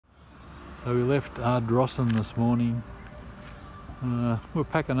So we left Ardrossan this morning. We're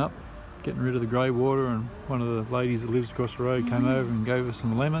packing up, getting rid of the grey water, and one of the ladies that lives across the road came over and gave us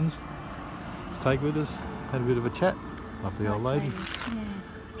some lemons to take with us. Had a bit of a chat. Lovely old lady.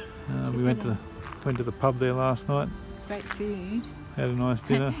 Yeah. We went to the pub there last night. Great food. Had a nice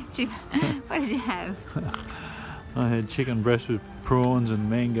dinner. What did you have? I had chicken breast with prawns and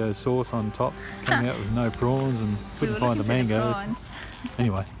mango sauce on top. Came out with no prawns and couldn't find the mangoes.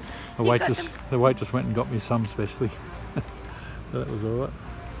 Anyway, the waitress went and got me some specially. So that was alright.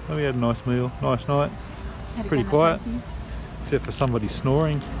 So we had a nice meal, nice night. Pretty quiet, except for somebody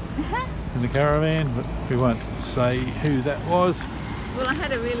snoring in the caravan, but we won't say who that was. Well, I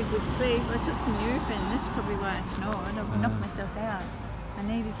had a really good sleep. I took some Nurofen, that's probably why I snored. I knocked myself out. I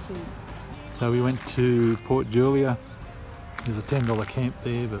needed to. So we went to Port Julia. There's a $10 camp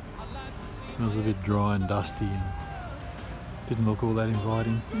there, but it was a bit dry and dusty and didn't look all that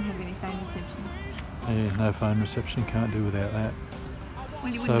inviting. Didn't have any phone reception. Yeah, no phone reception, can't do without that.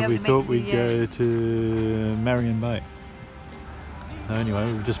 Well, so we thought we'd go to Marion Bay. So anyway,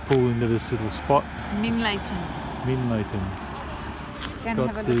 we've just pulled into this little spot. Minlayton.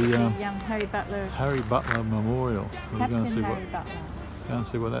 Got the Harry Butler Memorial. We're going to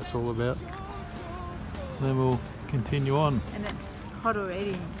see what that's all about. Then we'll continue on. And it's hot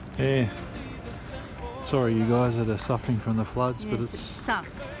already. Yeah. Sorry you guys that are suffering from the floods, yes, but it sucks.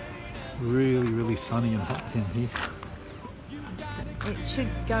 Really, really sunny and hot down here. It should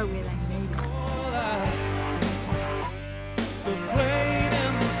go where they need it.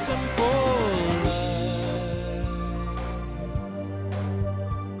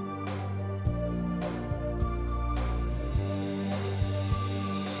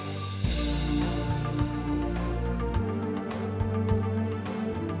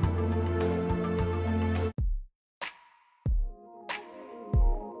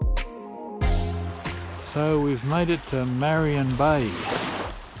 So we've made it to Marion Bay.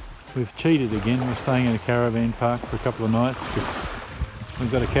 We've cheated again. We're staying in a caravan park for a couple of nights because we've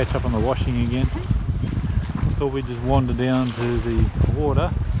got to catch up on the washing again. Thought we'd just wander down to the water.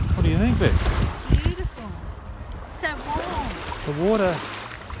 What do you think, Beck? Beautiful. So warm. The water,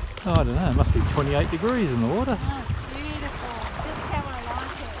 oh, I don't know, it must be 28 degrees in the water. Oh, beautiful. That's how I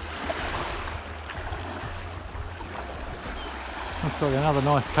like it. Looks like another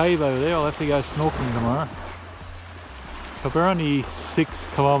nice cave over there. I'll have to go snorkeling tomorrow. But we're only 6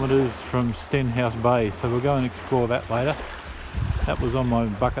 kilometres from Stenhouse Bay, so we'll go and explore that later. That was on my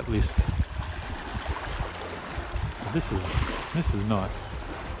bucket list. This is nice.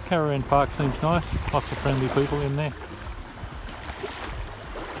 Caravan park seems nice. Lots of friendly people in there.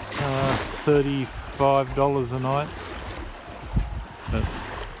 $35 a night. But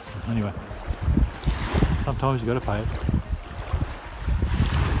anyway, sometimes you've got to pay it.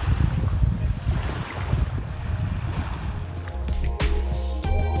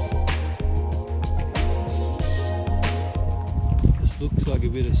 Looks like a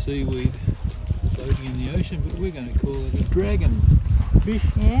bit of seaweed floating in the ocean, but we're going to call it a dragon fish.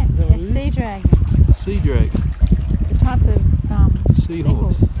 Yeah, a sea dragon. A sea dragon. The type of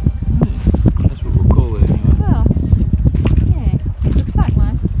seahorse. Yeah, that's what we'll call it anyway. Well, yeah, it looks like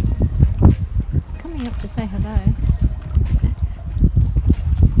one. Coming up to say hello.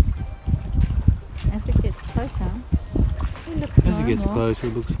 As it gets closer, it looks normal. As it gets closer,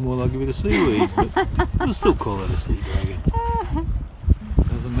 it looks more like a bit of seaweed, but we'll still call it a sea dragon.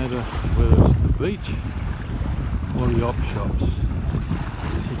 Doesn't matter whether it's the beach or the op shops.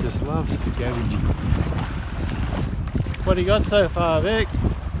 She just loves scavenging. What do you got so far, Vic?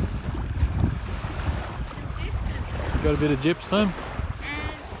 Got a bit of gypsum.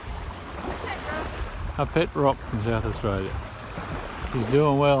 A pet rock from South Australia. He's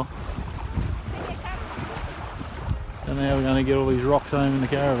doing well. And now we're going to get all these rocks home in the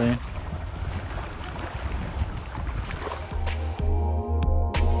caravan.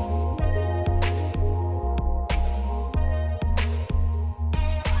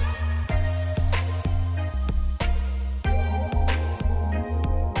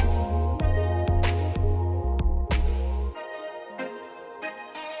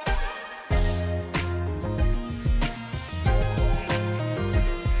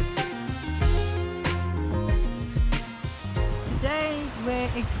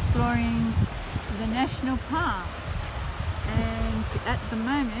 We're exploring the National Park, and at the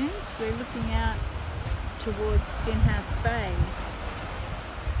moment we're looking out towards Stenhouse Bay.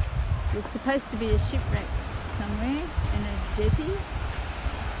 There's supposed to be a shipwreck somewhere and a jetty,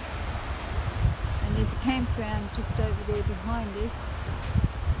 and there's a campground just over there behind us,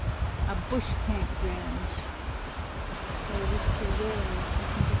 a bush campground. So let's see there, you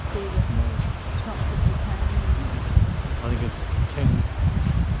can just see the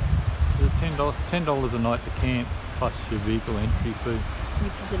 $10 a night to camp plus your vehicle entry fee.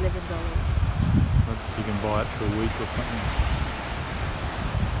 Which is $11. But you can buy it for a week or something.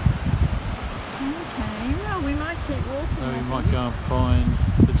 Okay, well we might keep walking. So we might go and find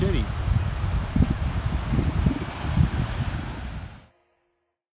the jetty.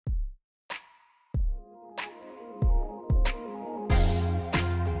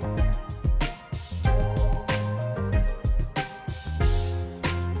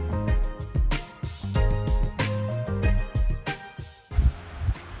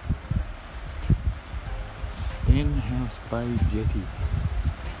 Stenhouse Bay jetty.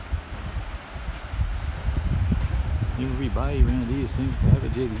 Every bay around here seems to have a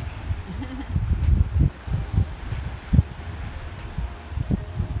jetty.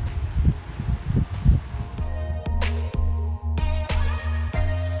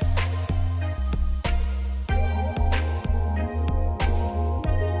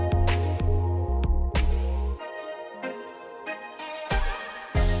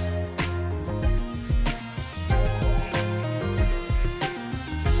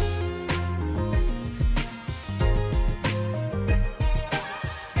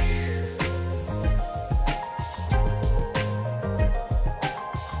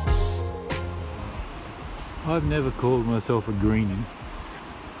 I've never called myself a greenie,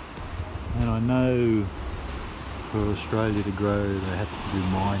 and I know for Australia to grow they have to do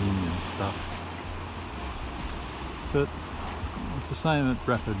mining and stuff, but it's the same at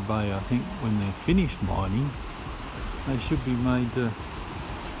Rapid Bay. I think when they're finished mining they should be made to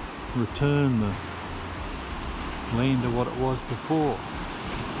return the land to what it was before.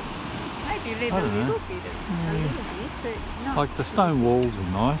 Maybe leave a little bit, but not like the stone walls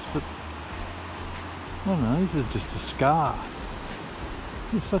are nice, but I don't know, this is just a scar.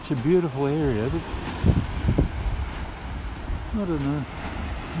 It's such a beautiful area, but I don't know,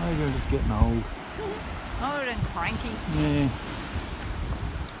 maybe I'm just getting old. Old and cranky. Yeah.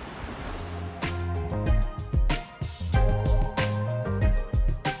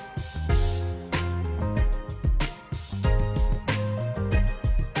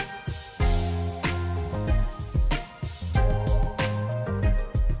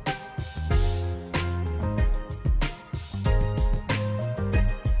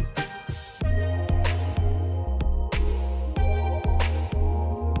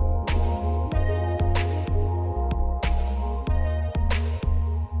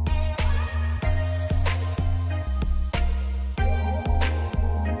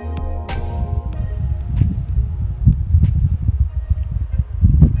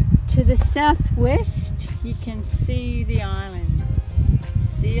 To the southwest you can see the islands,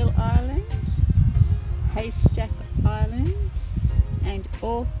 Seal Island, Haystack Island and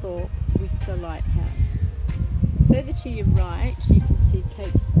Althorpe with the lighthouse. Further to your right you can see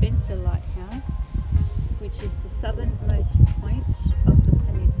Cape Spencer Lighthouse, which is the southernmost point of the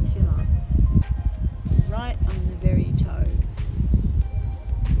peninsula, right on the very toe.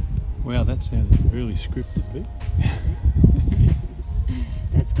 Wow, that sounded really scripted, Vic.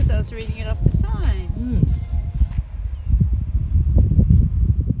 That's because I was reading it off the sign.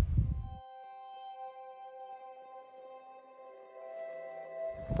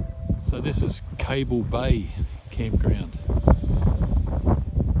 So this is Cable Bay campground.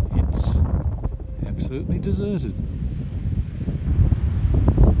 It's absolutely deserted.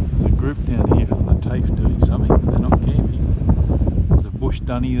 There's a group down here from the TAFE doing something, but they're not camping. There's a bush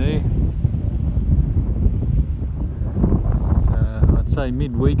dunny there. I'd say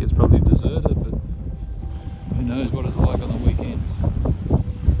midweek it's probably deserted, but who knows what it's like on the weekends.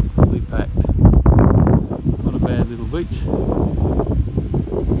 Fully packed. Not a bad little beach.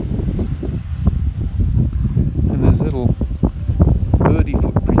 And there's little birdie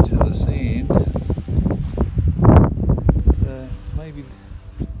footprints in the sand. So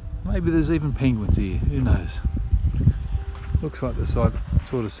maybe there's even penguins here, who knows. Looks like the sort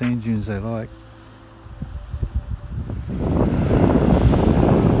of sand dunes they like.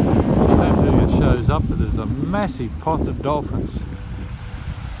 Shows up, but there's a massive pot of dolphins,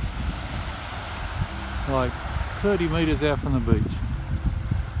 like 30 metres out from the beach.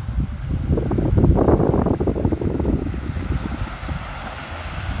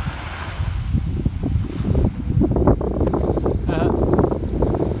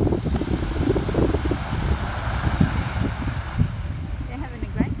 They're having a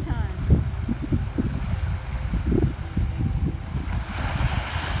great time.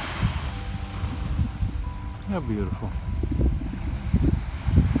 How beautiful.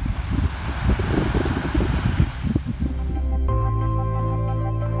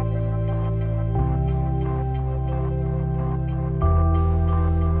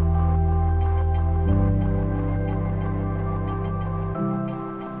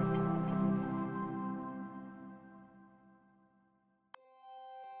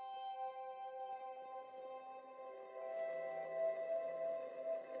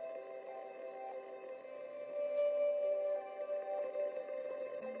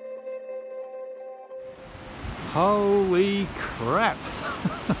 Holy crap!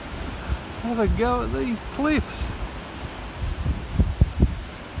 Have a go at these cliffs.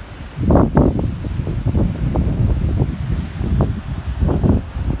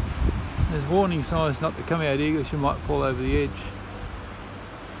 There's warning signs not to come out here because you might fall over the edge.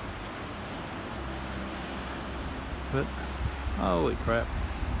 But holy crap.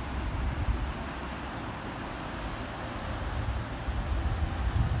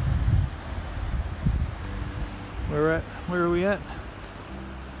 Where are we at?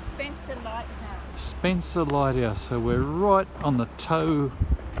 Spencer Lighthouse. Spencer Lighthouse. So we're right on the toe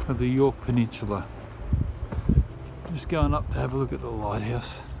of the York Peninsula. Just going up to have a look at the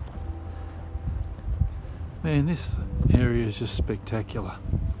lighthouse. Man, this area is just spectacular.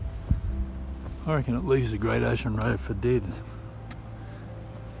 I reckon it leaves the Great Ocean Road for dead.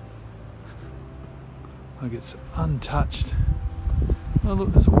 Like it's untouched. Oh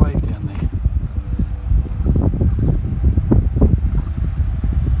look, there's a wave down there.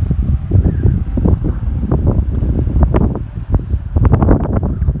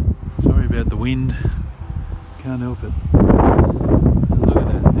 Sorry about the wind. Can't help it. Look at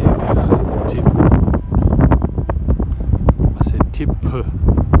that, there we are, the tip. I said tip.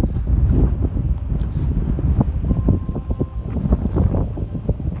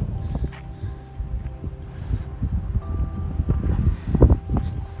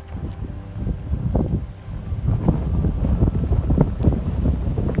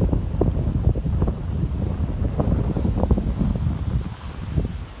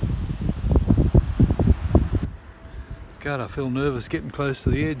 God, I feel nervous getting close to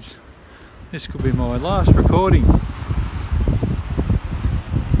the edge. This could be my last recording.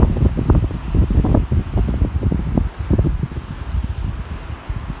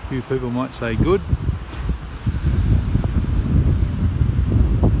 A few people might say good.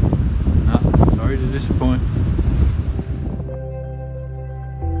 No, sorry to disappoint.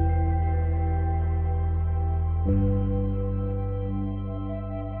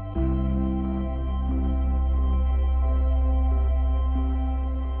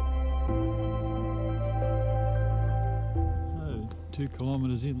 So 2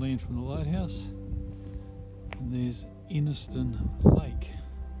 kilometres inland from the lighthouse, and there's Inneston Lake.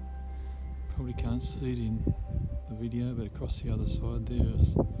 Probably can't see it in the video, but across the other side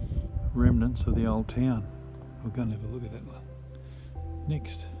there's remnants of the old town. We're going to have a look at that one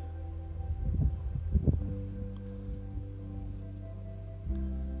next.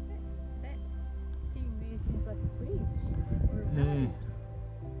 That thing there seems like a bridge. Or a Yeah. road.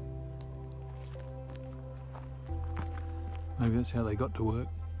 Maybe that's how they got to work.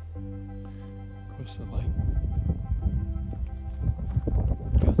 Across the lake.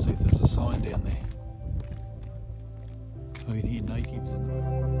 Can't see if there's a sign down there. I can hear natives in the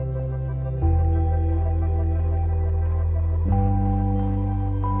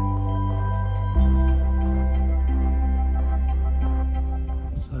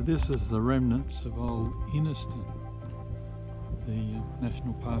So this is the remnants of old Inneston. The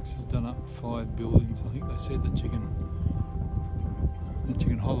National Parks has done up 5 buildings. I think they said that you can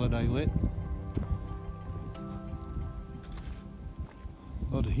holiday let.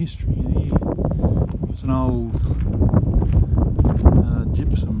 A lot of history in here. It was an old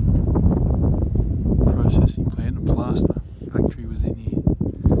gypsum processing plant and plaster factory was in here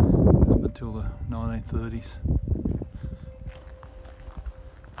up until the 1930s.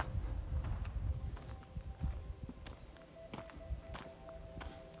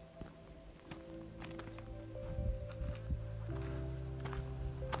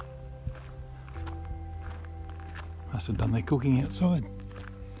 Must have done their cooking outside.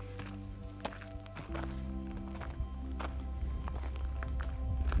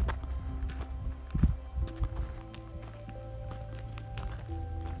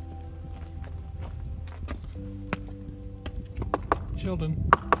 Sheldon,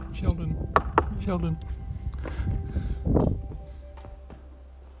 Sheldon, Sheldon.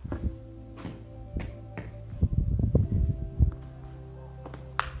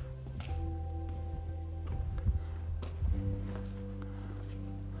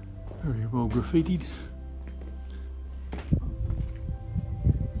 Very well graffitied.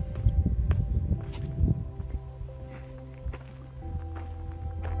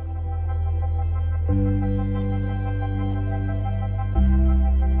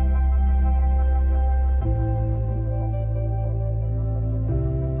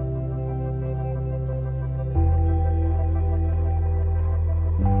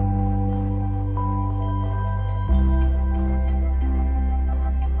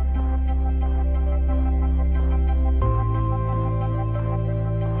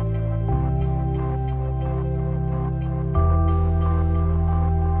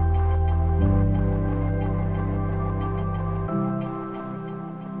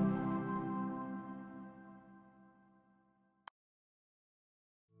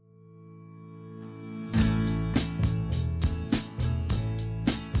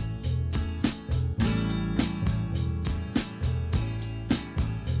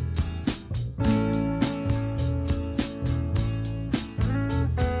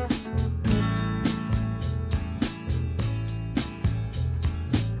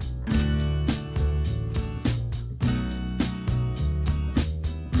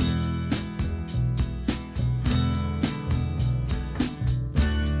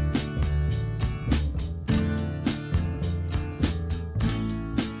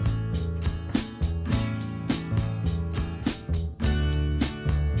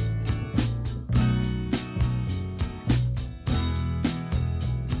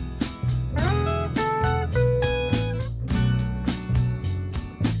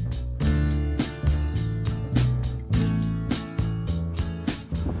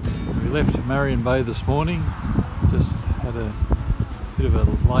 left Marion Bay this morning, just had a bit of a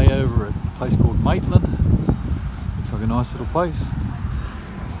layover at a place called Maitland. Looks like a nice little place.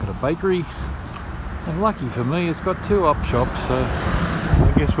 Got a bakery, and lucky for me it's got 2 op shops, so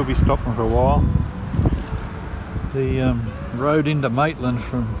I guess we'll be stopping for a while. The road into Maitland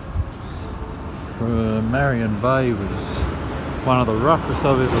from Marion Bay was one of the roughest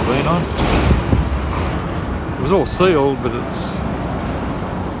I've ever been on. It was all sealed, but it's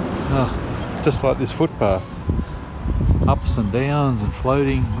just like this footpath, ups and downs and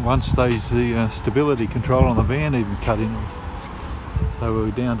floating. At one stage the stability control on the van even cut in, so we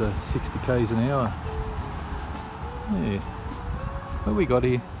were down to 60 k's an hour. Yeah, what we got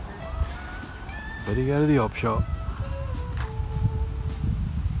here? Better go to the op shop.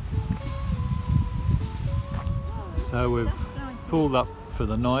 So we've pulled up for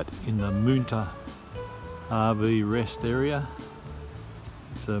the night in the Monta RV rest area.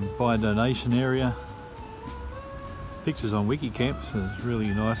 It's a by donation area. Pictures on Wikicamp, so it's really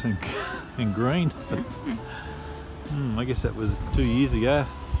nice and green. I guess that was 2 years ago.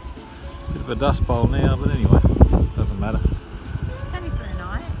 Bit of a dust bowl now, but anyway, doesn't matter. It's only for a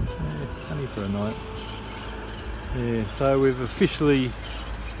night. Yeah, it's only for a night. Yeah, so we've officially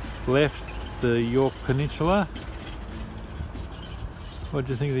left the York Peninsula. What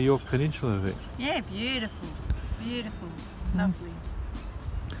do you think of the York Peninsula, Vic? Yeah, beautiful, beautiful, lovely.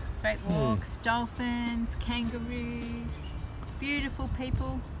 Great walks, dolphins, kangaroos, beautiful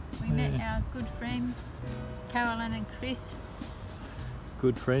people. We met our good friends, Carolyn and Chris.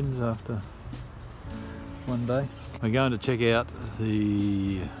 Good friends after one day. We're going to check out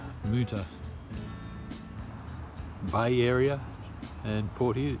the Monta Bay area and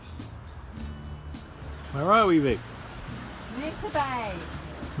Port Hughes. Where are we, Vic? Monta Bay.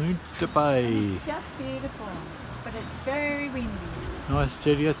 Monta Bay. It's just beautiful, but it's very windy. Nice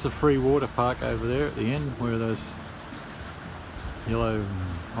jetty. That's a free water park over there at the end, where those yellow, and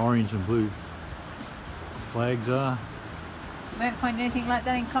orange and blue flags are. Won't find anything like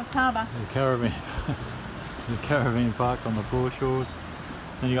that in Coffs Harbour. The caravan, the caravan park on the foreshores.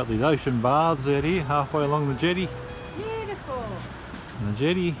 Then you got these ocean baths out here, halfway along the jetty. Beautiful. And the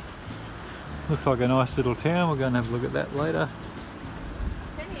jetty looks like a nice little town. We're going to have a look at that later.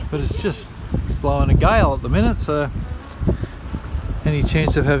 But it's just blowing a gale at the minute, so any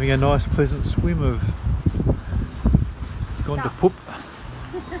chance of having a nice pleasant swim have gone to poop.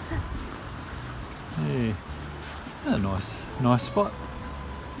 Yeah, a nice spot.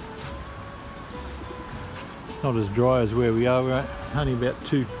 It's not as dry as where we are. We're only about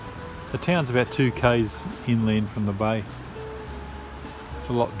the town's about 2 k's inland from the bay. It's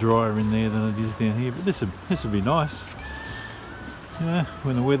a lot drier in there than it is down here, but this would be nice. You know,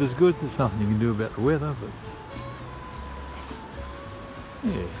 when the weather's good, there's nothing you can do about the weather, but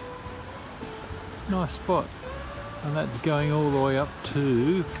yeah, nice spot. And that's going all the way up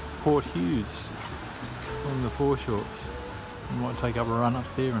to Port Hughes on the foreshores. We might take up a run up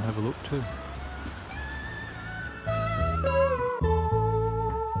there and have a look too.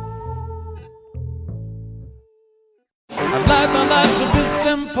 I'd like my life to be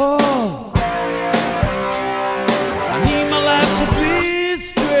simple. I need my life to be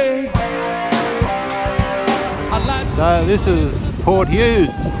straight. So this is Port Hughes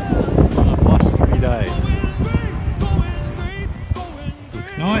on a blustery day.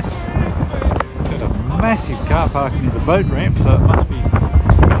 Looks nice. Got a massive car parking at the boat ramp, so it must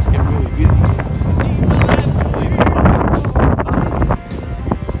get really busy.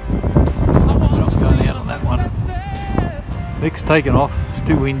 We're not going out on that one. Vic's taken off. It's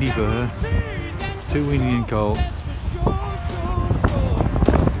too windy for her. It's too windy and cold.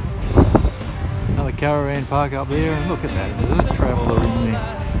 Another caravan park up there, and look at that. There's a traveller in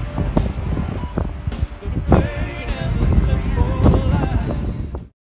there.